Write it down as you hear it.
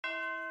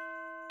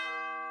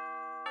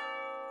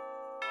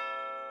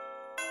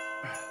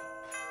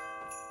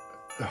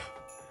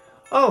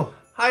Oh,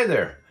 hi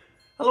there.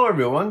 Hello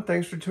everyone,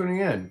 thanks for tuning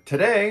in.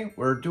 Today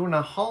we're doing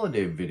a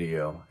holiday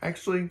video,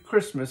 actually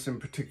Christmas in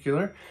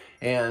particular,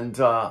 and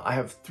I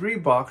have 3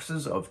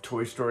 boxes of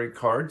Toy Story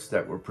cards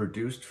that were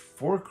produced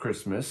for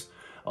Christmas,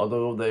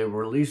 although they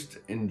were released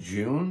in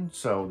June,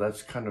 so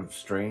that's kind of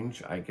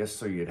strange, I guess,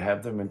 so you'd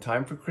have them in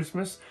time for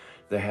Christmas.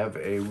 They have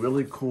a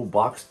really cool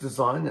box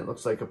design that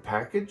looks like a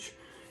package.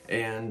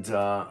 And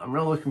I'm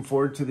really looking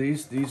forward to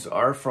these. These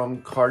are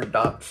from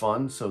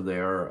Card.Fun, so they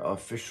are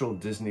official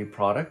Disney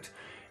product.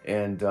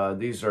 And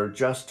these are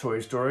just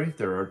Toy Story.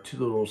 There are 2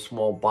 little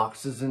small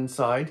boxes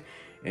inside,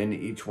 and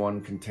each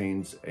one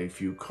contains a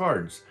few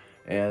cards.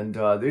 And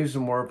these are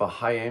more of a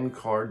high-end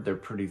card. They're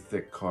pretty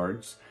thick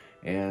cards.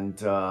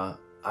 And I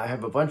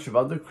have a bunch of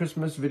other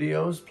Christmas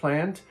videos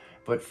planned,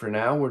 but for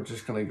now, we're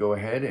just gonna go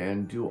ahead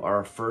and do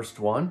our first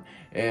one.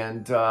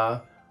 And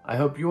I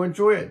hope you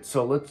enjoy it.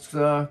 So let's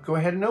go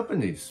ahead and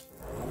open these.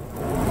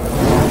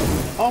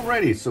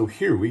 Alrighty, so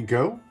here we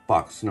go.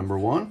 Box number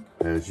 1,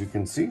 as you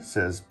can see,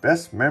 says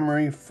Best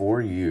Memory for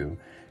You.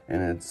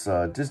 And it's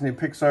Disney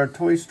Pixar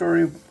Toy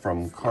Story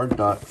from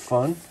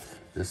Card.Fun.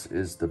 This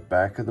is the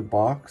back of the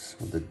box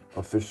with the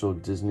official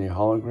Disney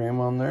hologram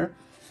on there.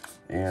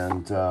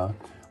 And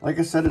like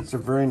I said, it's a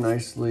very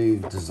nicely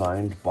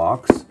designed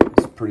box.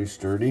 It's pretty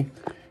sturdy.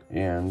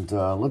 And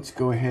let's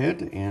go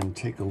ahead and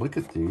take a look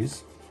at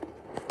these.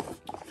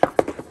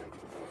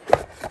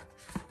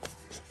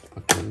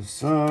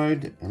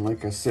 Aside, and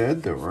like I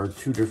said, there are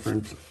 2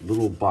 different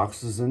little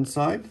boxes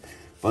inside,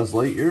 Buzz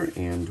Lightyear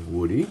and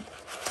Woody.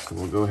 So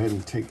we'll go ahead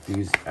and take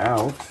these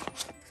out,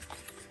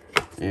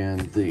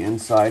 and the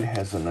inside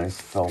has a nice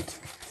felt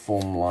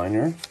foam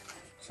liner,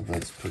 so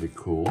that's pretty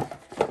cool.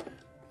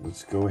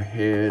 Let's go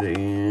ahead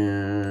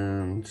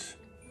and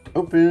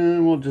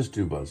open. We'll just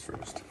do Buzz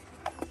first.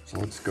 So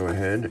let's go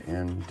ahead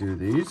and do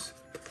these.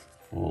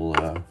 We'll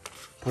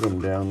put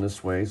them down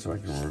this way so I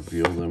can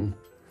reveal them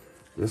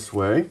this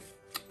way.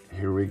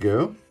 Here we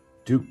go,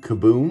 Duke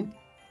Kaboom.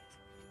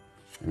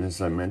 And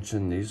as I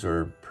mentioned, these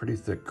are pretty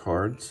thick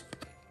cards.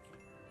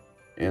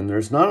 And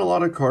there's not a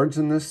lot of cards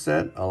in this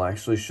set. I'll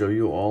actually show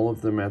you all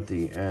of them at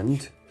the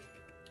end.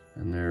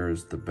 And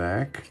there's the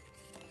back.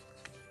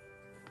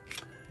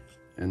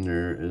 And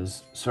there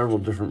is several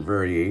different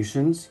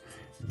variations.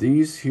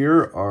 These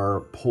here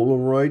are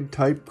Polaroid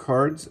type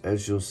cards,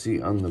 as you'll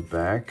see on the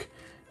back.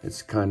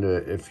 It's kind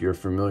of, if you're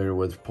familiar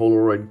with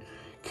Polaroid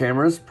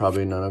cameras,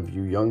 probably none of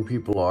you young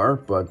people are,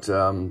 but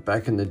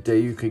back in the day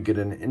you could get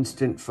an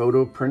instant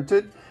photo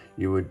printed.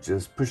 You would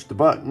just push the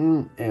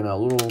button and a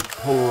little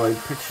Polaroid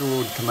picture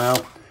would come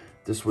out.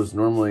 This was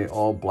normally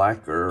all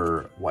black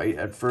or white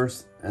at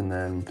first, and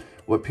then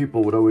what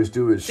people would always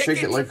do is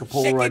shake it like a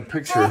Polaroid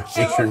picture, which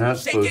you're not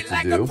supposed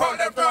to do.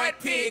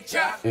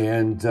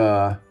 And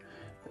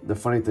the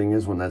funny thing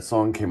is, when that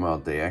song came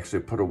out, they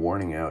actually put a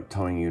warning out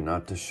telling you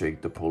not to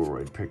shake the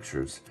Polaroid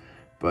pictures.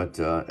 But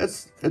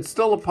it's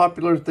still a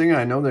popular thing.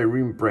 I know they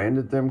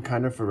rebranded them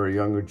kind of for a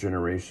younger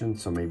generation,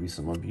 so maybe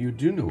some of you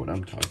do know what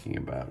I'm talking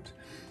about.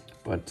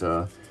 But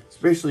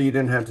especially you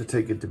didn't have to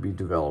take it to be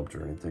developed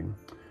or anything.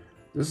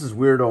 This is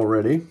weird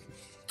already.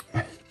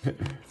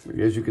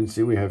 As you can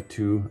see, we have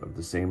 2 of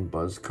the same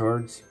Buzz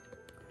cards.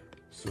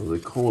 So the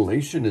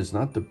correlation is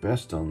not the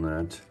best on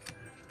that.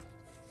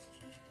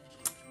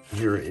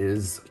 Here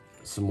is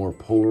some more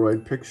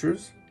Polaroid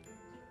pictures.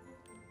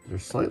 They're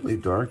slightly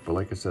dark, but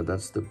like I said,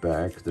 that's the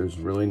back. There's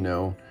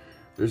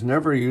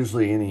never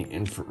usually any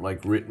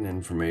written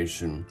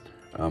information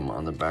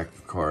on the back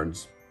of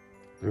cards.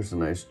 There's a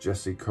nice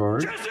Jessie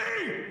card.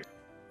 Jessie!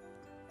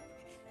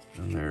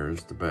 And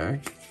there's the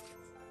back.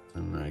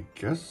 And I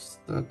guess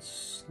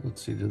that's,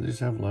 let's see, do these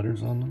have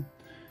letters on them?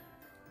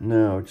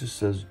 No, it just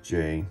says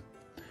J.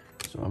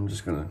 So I'm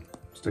just gonna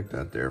stick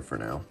that there for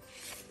now.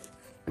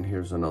 And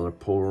here's another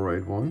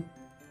Polaroid one.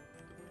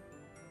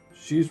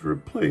 She's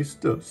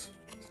replaced us.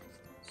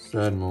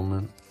 Sad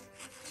moment.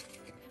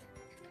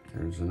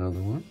 Here's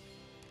another one.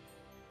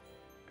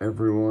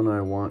 Everyone,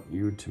 I want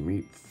you to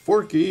meet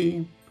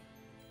Forky.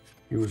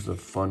 He was a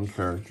fun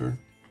character.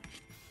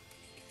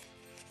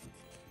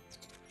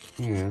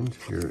 And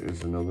here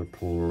is another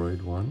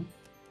Polaroid one.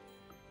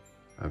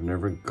 I'm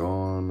never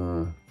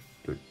gonna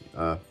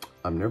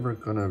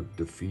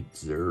defeat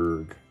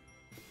Zurg.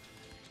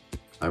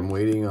 I'm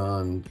waiting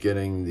on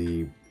getting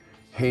the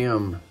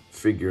Ham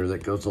figure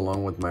that goes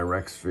along with my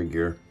Rex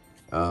figure.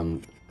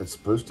 It's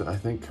supposed to, I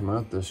think, come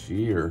out this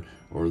year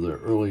or the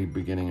early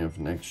beginning of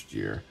next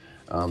year.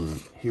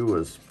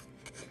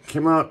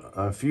 Came out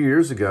a few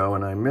years ago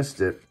and I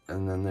missed it,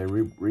 and then they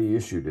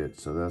reissued it,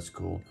 so that's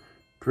cool.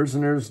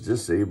 Prisoners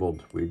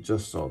Disabled. We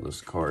just saw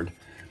this card.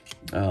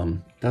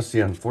 That's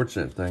the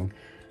unfortunate thing.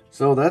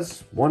 So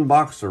that's 1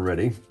 box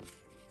already.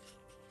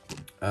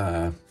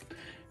 And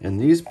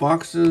these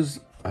boxes,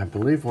 I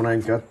believe when I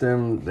got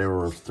them, they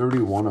were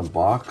 31 a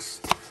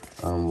box.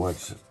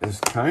 Which is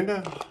kind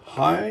of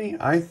high,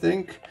 I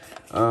think,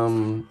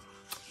 for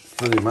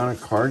the amount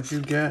of cards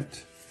you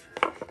get.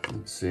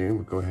 Let's see,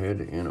 we'll go ahead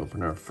and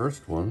open our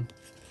first one.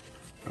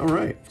 All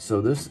right,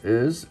 so this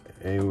is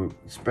a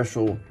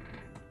special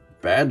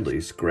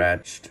badly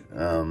scratched.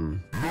 No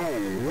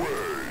way.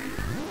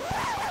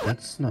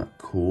 That's not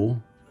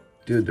cool.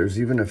 Dude, there's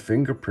even a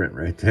fingerprint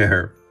right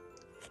there.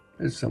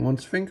 There's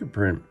someone's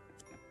fingerprint.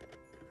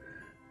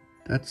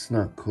 That's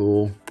not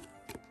cool.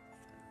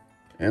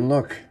 And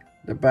look,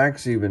 the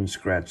back's even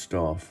scratched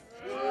off.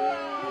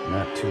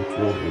 Not too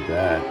thrilled with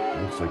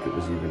that. Looks like it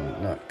was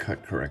even not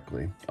cut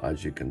correctly,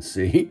 as you can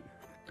see.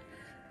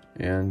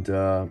 And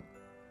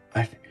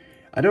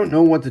I don't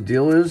know what the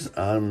deal is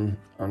on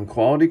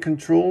quality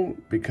control,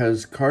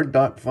 because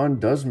Card.Fun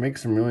does make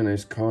some really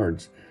nice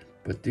cards,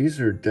 but these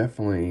are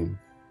definitely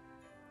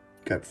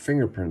got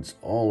fingerprints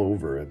all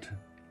over it.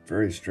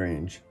 Very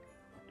strange.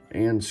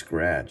 And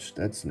scratched.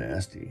 That's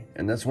nasty.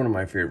 And that's one of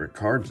my favorite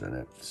cards in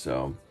it.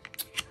 So,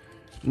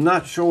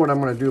 not sure what I'm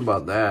going to do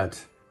about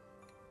that.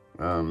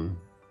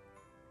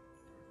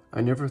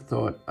 I never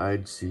thought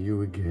I'd see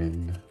you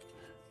again.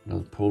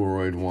 Another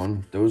Polaroid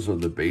one. Those are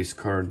the base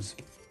cards.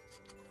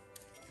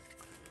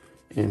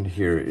 And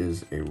here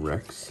is a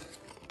Rex.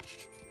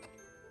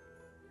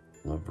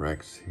 Love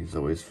Rex. He's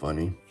always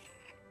funny.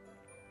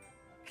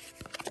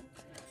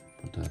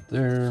 Put that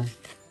there.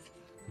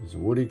 There's a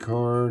Woody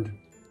card.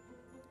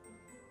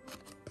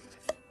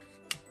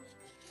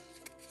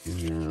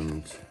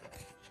 And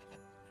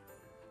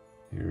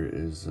here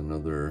is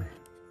another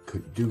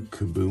Duke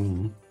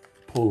Kaboom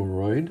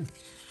Polaroid.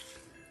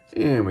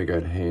 And we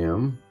got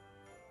Ham.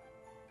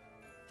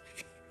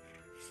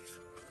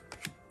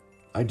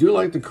 I do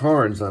like the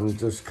cards. I'm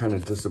just kind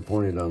of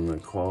disappointed on the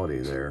quality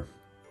there.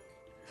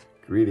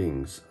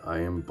 Greetings, I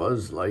am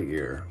Buzz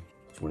Lightyear.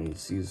 It's when he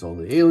sees all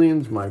the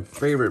aliens, my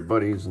favorite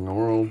buddies in the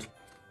world.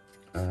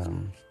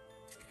 And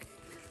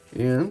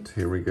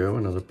here we go,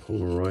 another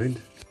Polaroid.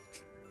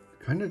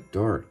 Kind of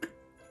dark.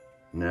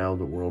 Now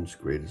the world's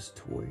greatest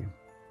toy.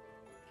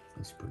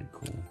 That's pretty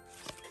cool.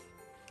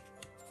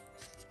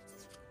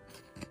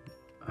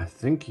 I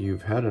think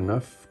you've had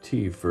enough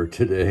tea for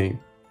today.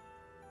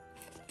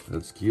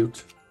 That's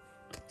cute.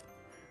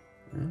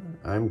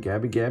 I'm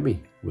Gabby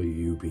Gabby. Will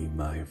you be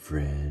my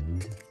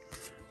friend?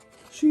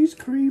 She's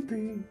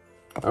creepy.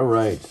 All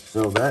right,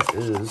 so that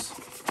is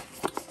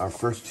our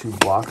first two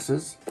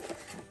boxes.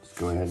 Let's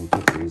go ahead and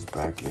put these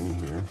back in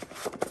here.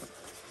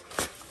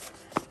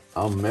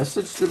 I'll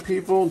message the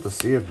people to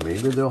see if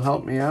maybe they'll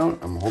help me out.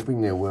 I'm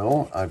hoping they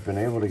will. I've been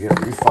able to get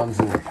refunds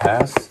in the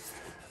past.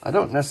 I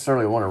don't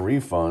necessarily want a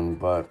refund,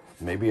 but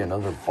maybe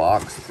another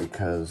box,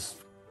 because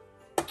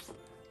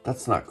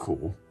that's not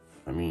cool.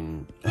 I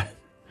mean,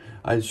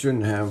 I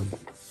shouldn't have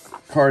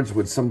cards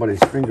with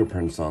somebody's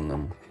fingerprints on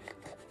them.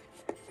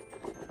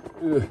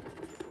 Ugh.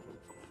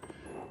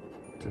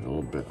 Did a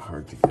little bit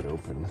hard to get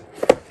open.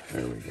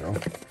 There we go.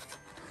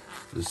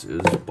 This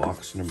is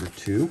box number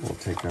 2. We'll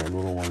take our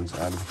little ones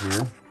out of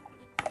here.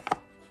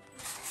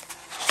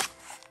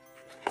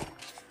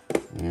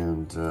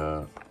 And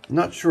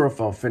not sure if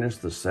I'll finish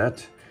the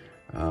set.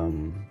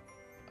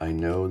 I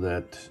know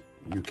that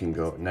you can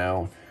go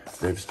now.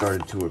 They've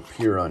started to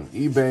appear on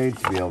eBay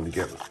to be able to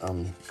get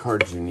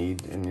cards you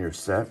need in your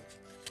set.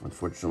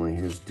 Unfortunately,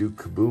 here's Duke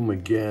Kaboom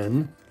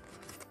again.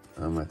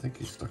 I think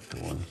he stuck to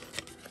one.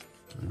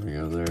 There we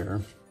go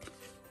there.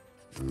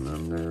 And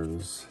then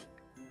there's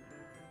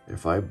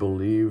If I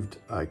Believed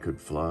I Could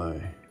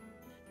Fly.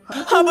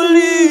 I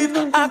believe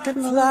I can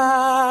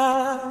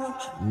fly.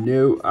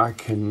 No, I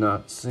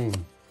cannot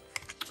sing.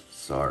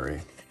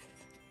 Sorry.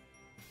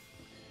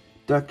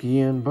 Ducky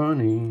and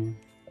Bunny.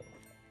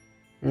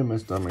 And my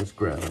stomach's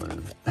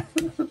growling.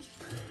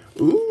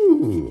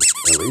 Ooh,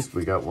 at least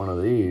we got one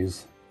of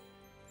these.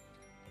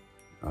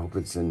 I hope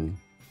it's in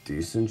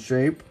decent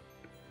shape.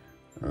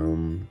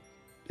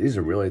 These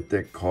are really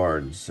thick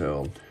cards,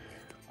 so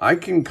I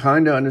can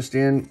kind of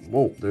understand.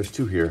 Whoa, there's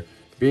two here.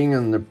 Being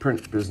in the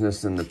print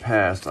business in the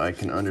past, I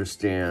can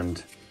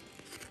understand.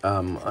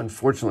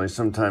 Unfortunately,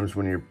 sometimes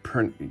when you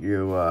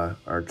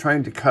are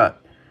trying to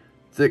cut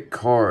thick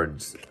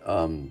cards,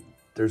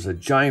 there's a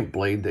giant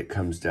blade that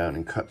comes down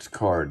and cuts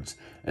cards,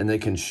 and they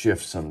can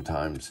shift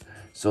sometimes.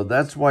 So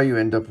that's why you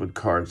end up with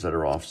cards that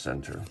are off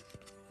center.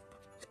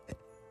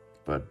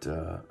 But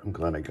I'm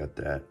glad I got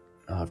that.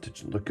 I'll have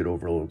to look it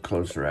over a little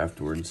closer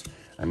afterwards.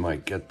 I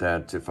might get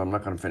that. If I'm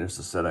not going to finish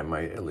the set, I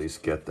might at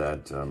least get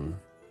that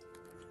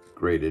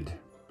graded.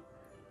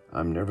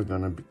 I'm never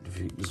going to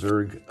defeat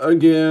Zurg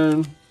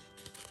again.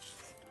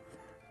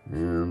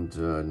 And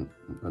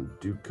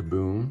Duke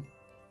Kaboom.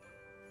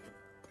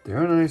 They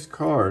are nice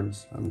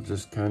cards. I'm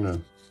just kind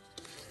of,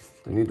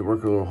 they need to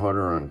work a little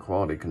harder on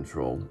quality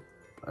control.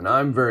 And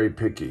I'm very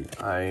picky.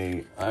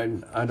 I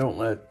don't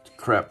let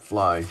crap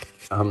fly.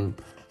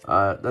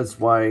 That's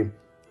why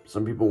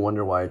some people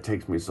wonder why it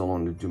takes me so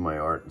long to do my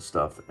art and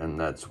stuff, and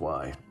that's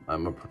why.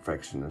 I'm a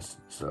perfectionist,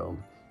 so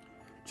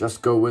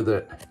just go with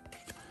it.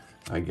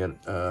 I get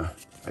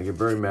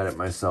very mad at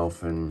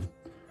myself, and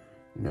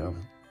you know,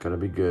 gotta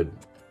be good.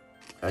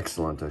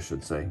 Excellent, I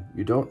should say.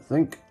 You don't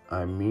think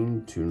I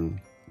mean to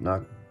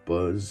knock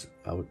Buzz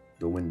out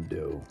the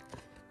window.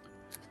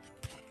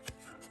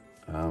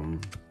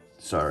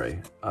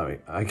 sorry.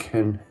 I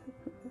can...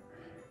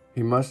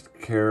 He must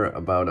care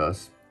about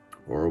us,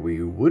 or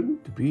we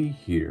wouldn't be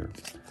here.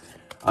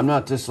 I'm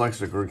not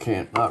dyslexic or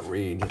can't not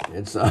read.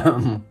 It's,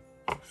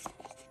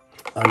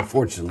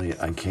 unfortunately,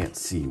 I can't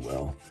see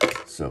well,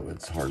 so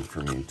it's hard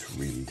for me to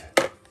read.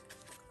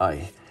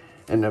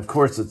 And of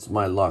course, it's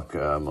my luck.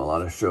 A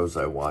lot of shows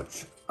I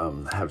watch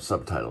have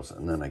subtitles,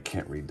 and then I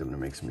can't read them. It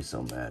makes me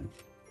so mad.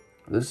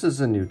 This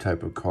is a new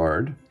type of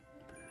card.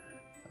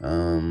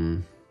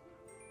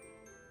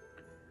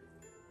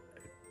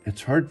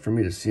 It's hard for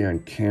me to see on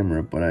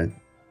camera, but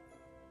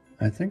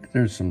I think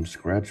there's some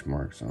scratch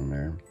marks on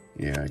there.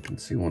 Yeah, I can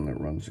see one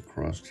that runs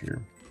across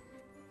here.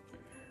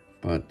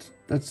 But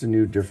that's a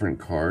new, different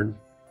card.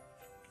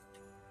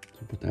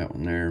 So put that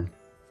one there.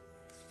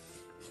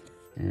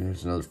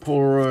 Here's another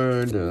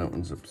Polaroid. That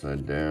one's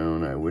upside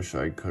down. I wish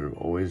I could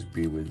always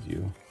be with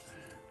you.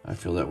 I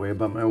feel that way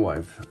about my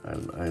wife.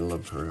 I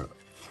love her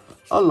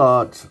a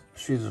lot.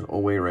 She's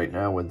away right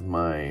now with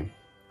my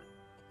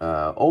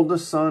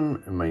oldest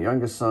son and my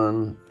youngest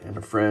son and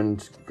a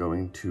friend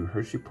going to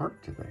Hershey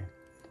Park today.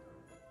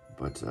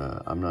 But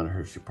I'm not a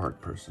Hershey Park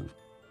person.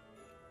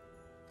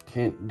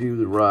 Can't do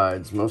the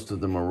rides. Most of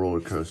them are roller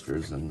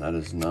coasters, and that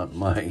is not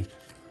my...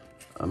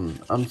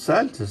 I'm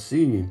sad to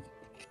see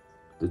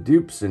the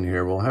dupes in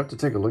here. We'll have to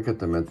take a look at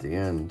them at the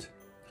end.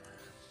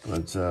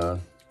 But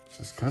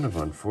it's kind of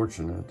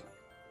unfortunate,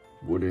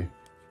 Woody.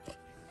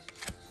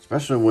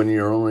 Especially when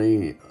you're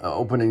only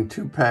opening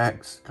 2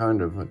 packs,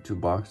 kind of, 2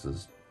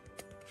 boxes.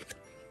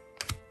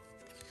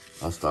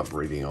 I'll stop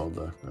reading all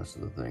the rest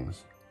of the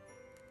things.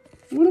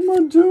 What am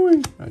I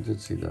doing? I did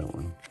see that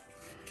one.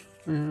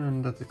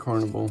 And at the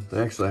carnival.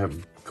 They actually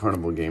have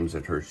carnival games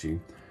at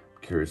Hershey.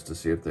 Curious to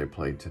see if they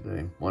played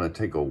today. Want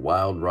to take a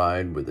wild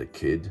ride with a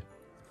kid?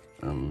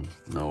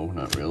 No,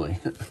 not really.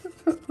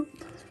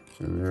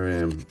 And there I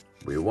am.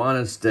 We want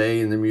to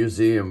stay in the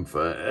museum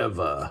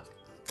forever.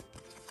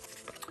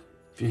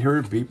 If you hear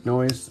a beep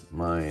noise,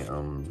 my,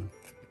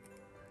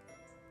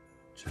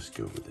 just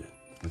go with it.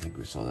 I think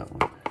we saw that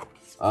one.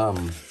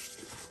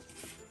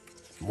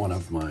 One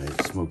of my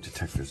smoke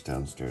detectors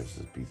downstairs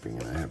is beeping,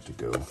 and I have to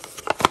go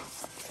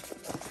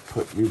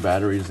put new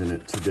batteries in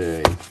it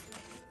today.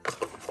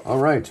 All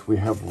right, we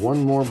have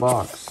one more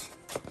box.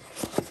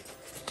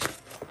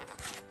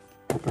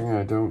 Hoping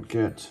I don't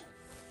get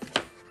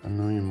a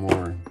million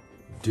more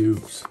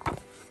dupes.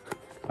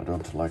 I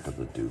don't like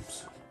the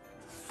dupes.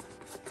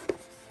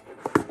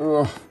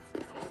 Ugh.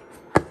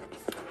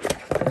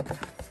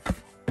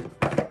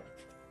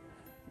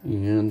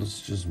 And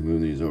let's just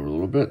move these over a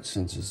little bit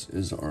since this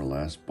is our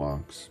last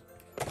box.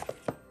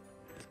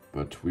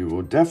 But we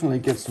will definitely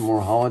get some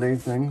more holiday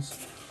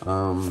things.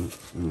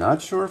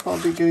 Not sure if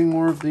I'll be getting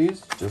more of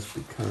these just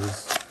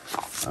because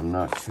I'm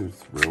not too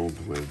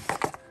thrilled with...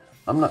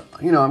 I'm not,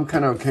 you know, I'm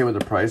kind of okay with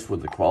the price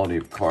with the quality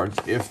of cards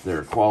if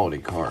they're quality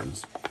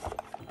cards.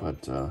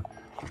 But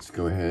let's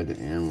go ahead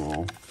and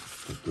we'll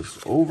put this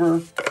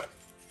over.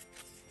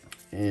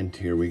 And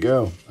here we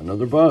go.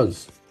 Another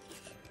buzz.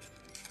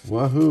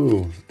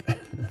 Wahoo.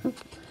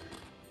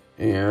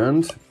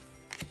 And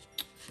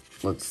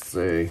let's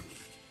see.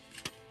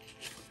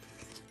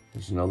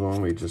 There's another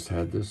one. We just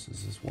had this.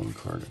 Is this one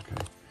card?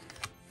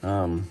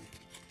 Okay.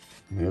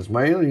 There's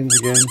my aliens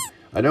again.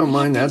 I don't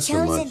mind that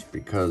so much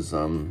because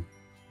then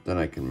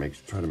I can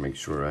try to make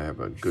sure I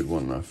have a good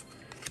one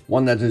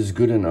that is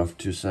good enough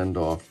to send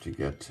off to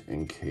get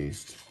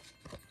encased.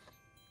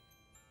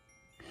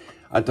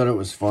 I thought it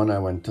was fun. I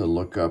went to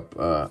look up,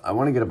 I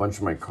want to get a bunch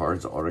of my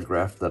cards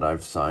autographed that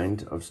I've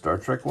signed of Star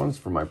Trek ones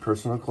for my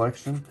personal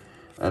collection.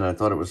 And I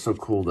thought it was so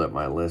cool that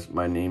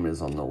my name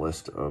is on the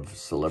list of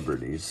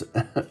celebrities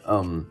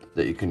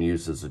that you can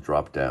use as a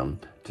drop down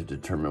to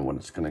determine what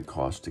it's going to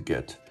cost to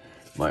get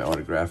my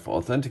autograph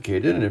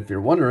authenticated. And if you're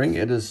wondering,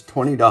 it is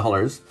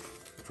 $20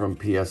 from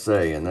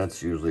PSA, and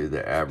that's usually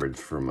the average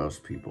for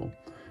most people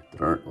that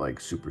aren't like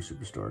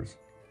superstars.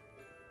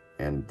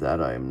 And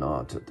that I am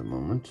not at the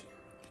moment.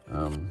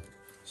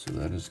 So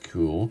that is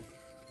cool.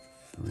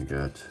 We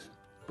got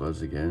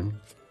Buzz again.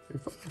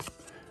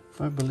 If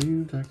I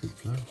believed I could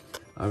fly.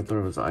 I thought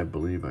it was I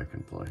believe I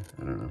can fly.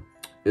 I don't know.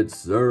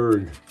 It's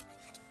Zerg.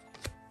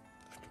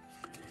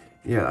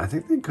 Yeah, I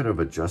think they could have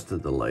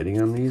adjusted the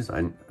lighting on these.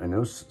 I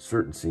know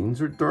certain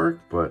scenes are dark,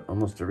 but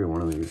almost every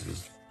one of these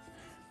is...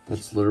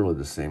 That's literally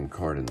the same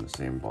card in the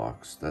same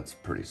box. That's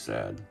pretty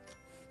sad.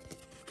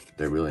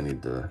 They really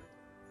need to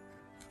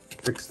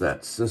fix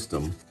that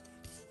system.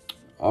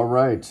 All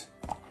right,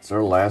 it's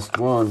our last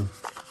one.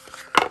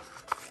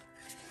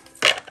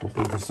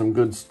 Hoping for some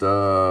good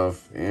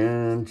stuff.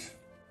 And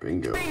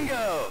bingo.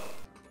 Bingo!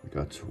 We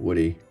got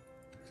Woody.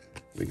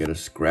 We got a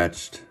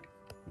scratched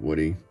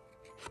Woody.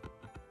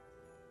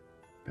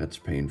 That's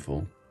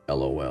painful.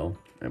 LOL.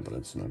 Yeah, but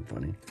it's not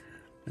funny.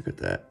 Look at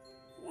that.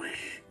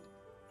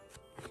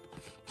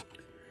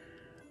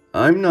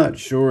 I'm not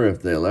sure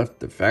if they left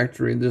the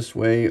factory this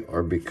way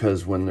or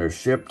because when they're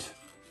shipped,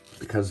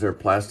 because they're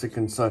plastic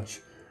and such,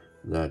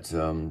 that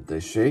they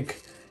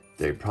shake.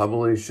 They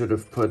probably should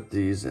have put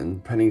these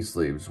in penny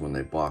sleeves when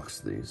they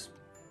boxed these.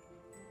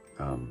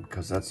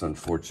 because that's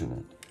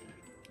unfortunate.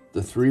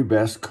 The 3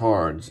 best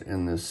cards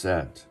in this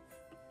set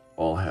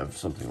all have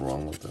something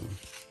wrong with them.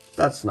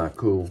 That's not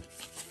cool.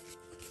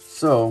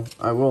 So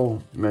I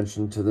will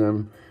mention to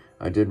them,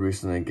 I did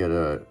recently get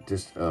a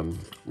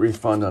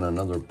refund on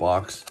another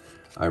box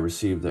I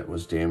received that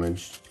was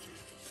damaged.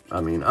 I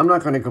mean, I'm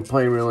not going to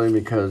complain really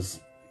because,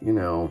 you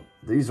know,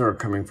 these are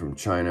coming from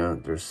China.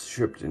 They're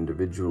shipped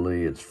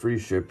individually. It's free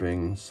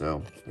shipping.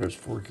 So there's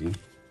Forky.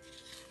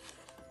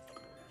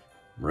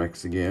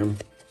 Rex again.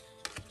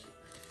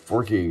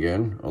 Forky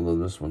again, although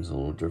this one's a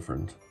little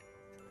different.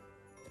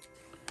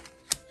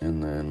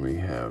 And then we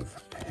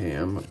have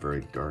Ham, a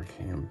very dark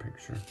ham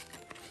picture.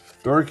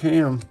 Dark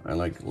ham. I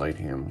like light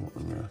ham.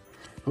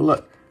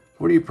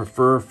 What do you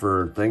prefer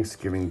for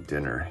Thanksgiving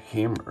dinner,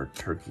 ham or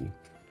turkey?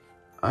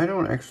 I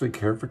don't actually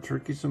care for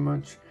turkey so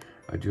much.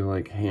 I do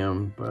like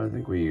ham, but I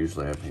think we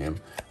usually have ham.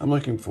 I'm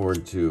looking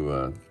forward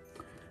to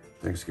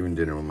Thanksgiving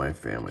dinner with my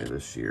family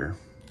this year.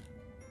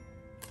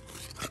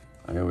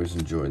 I always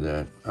enjoy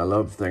that. I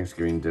love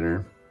Thanksgiving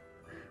dinner.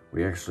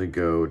 We actually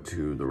go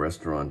to the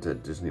restaurant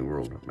at Disney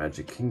World,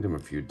 Magic Kingdom, a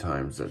few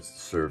times that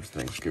serves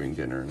Thanksgiving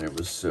dinner, and it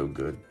was so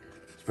good,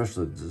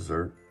 especially the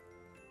dessert.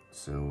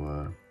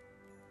 So,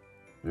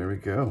 there we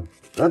go.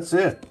 That's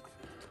it.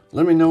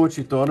 Let me know what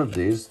you thought of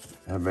these.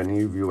 Have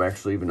any of you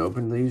actually even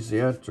opened these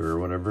yet or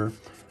whatever?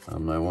 I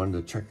wanted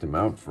to check them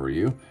out for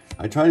you.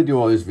 I try to do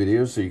all these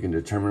videos so you can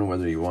determine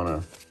whether you want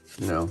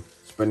to, you know,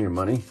 spend your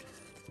money.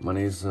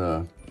 Money's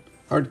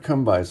hard to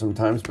come by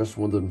sometimes,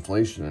 especially with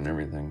inflation and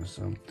everything.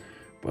 So,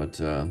 but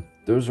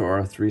those are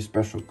our 3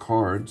 special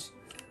cards.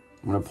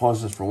 I'm going to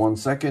pause this for 1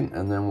 second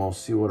and then we'll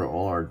see what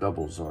all our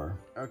doubles are.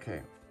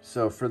 Okay,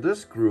 so for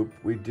this group,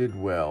 we did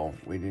well.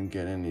 We didn't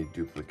get any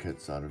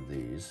duplicates out of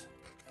these.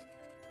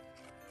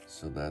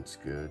 So that's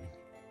good.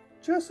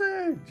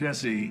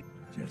 Jesse.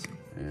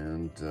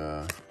 And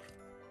so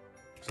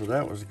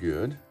that was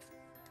good.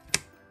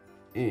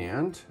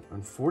 And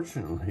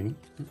unfortunately,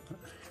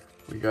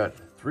 we got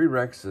 3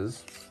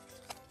 Rexes,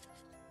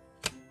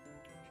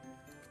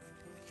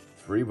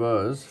 3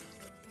 Buzz.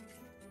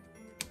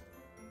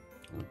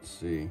 Let's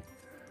see.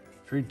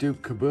 3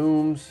 Duke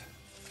Kabooms.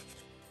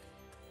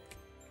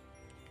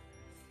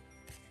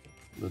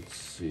 Let's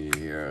see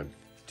here.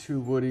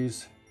 2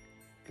 Woodies.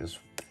 Guess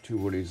 2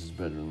 Woodies is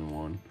better than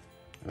 1.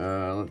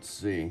 Let's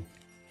see.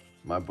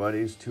 My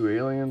buddies, 2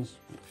 Aliens.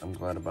 I'm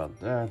glad about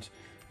that.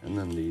 And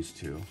then these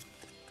 2.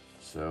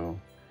 So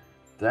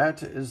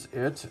that is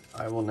it.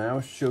 I will now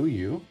show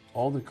you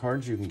all the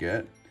cards you can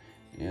get.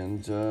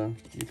 And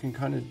you can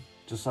kind of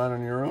decide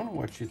on your own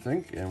what you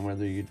think and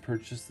whether you'd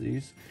purchase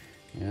these.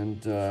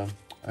 And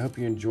I hope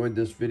you enjoyed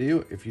this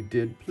video. If you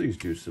did, please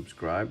do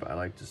subscribe. I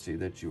like to see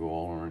that you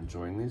all are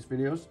enjoying these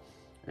videos.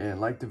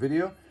 And like the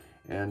video.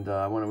 And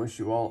I want to wish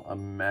you all a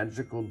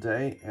magical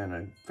day and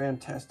a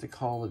fantastic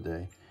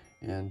holiday.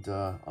 And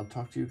I'll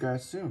talk to you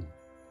guys soon.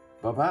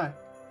 Bye-bye.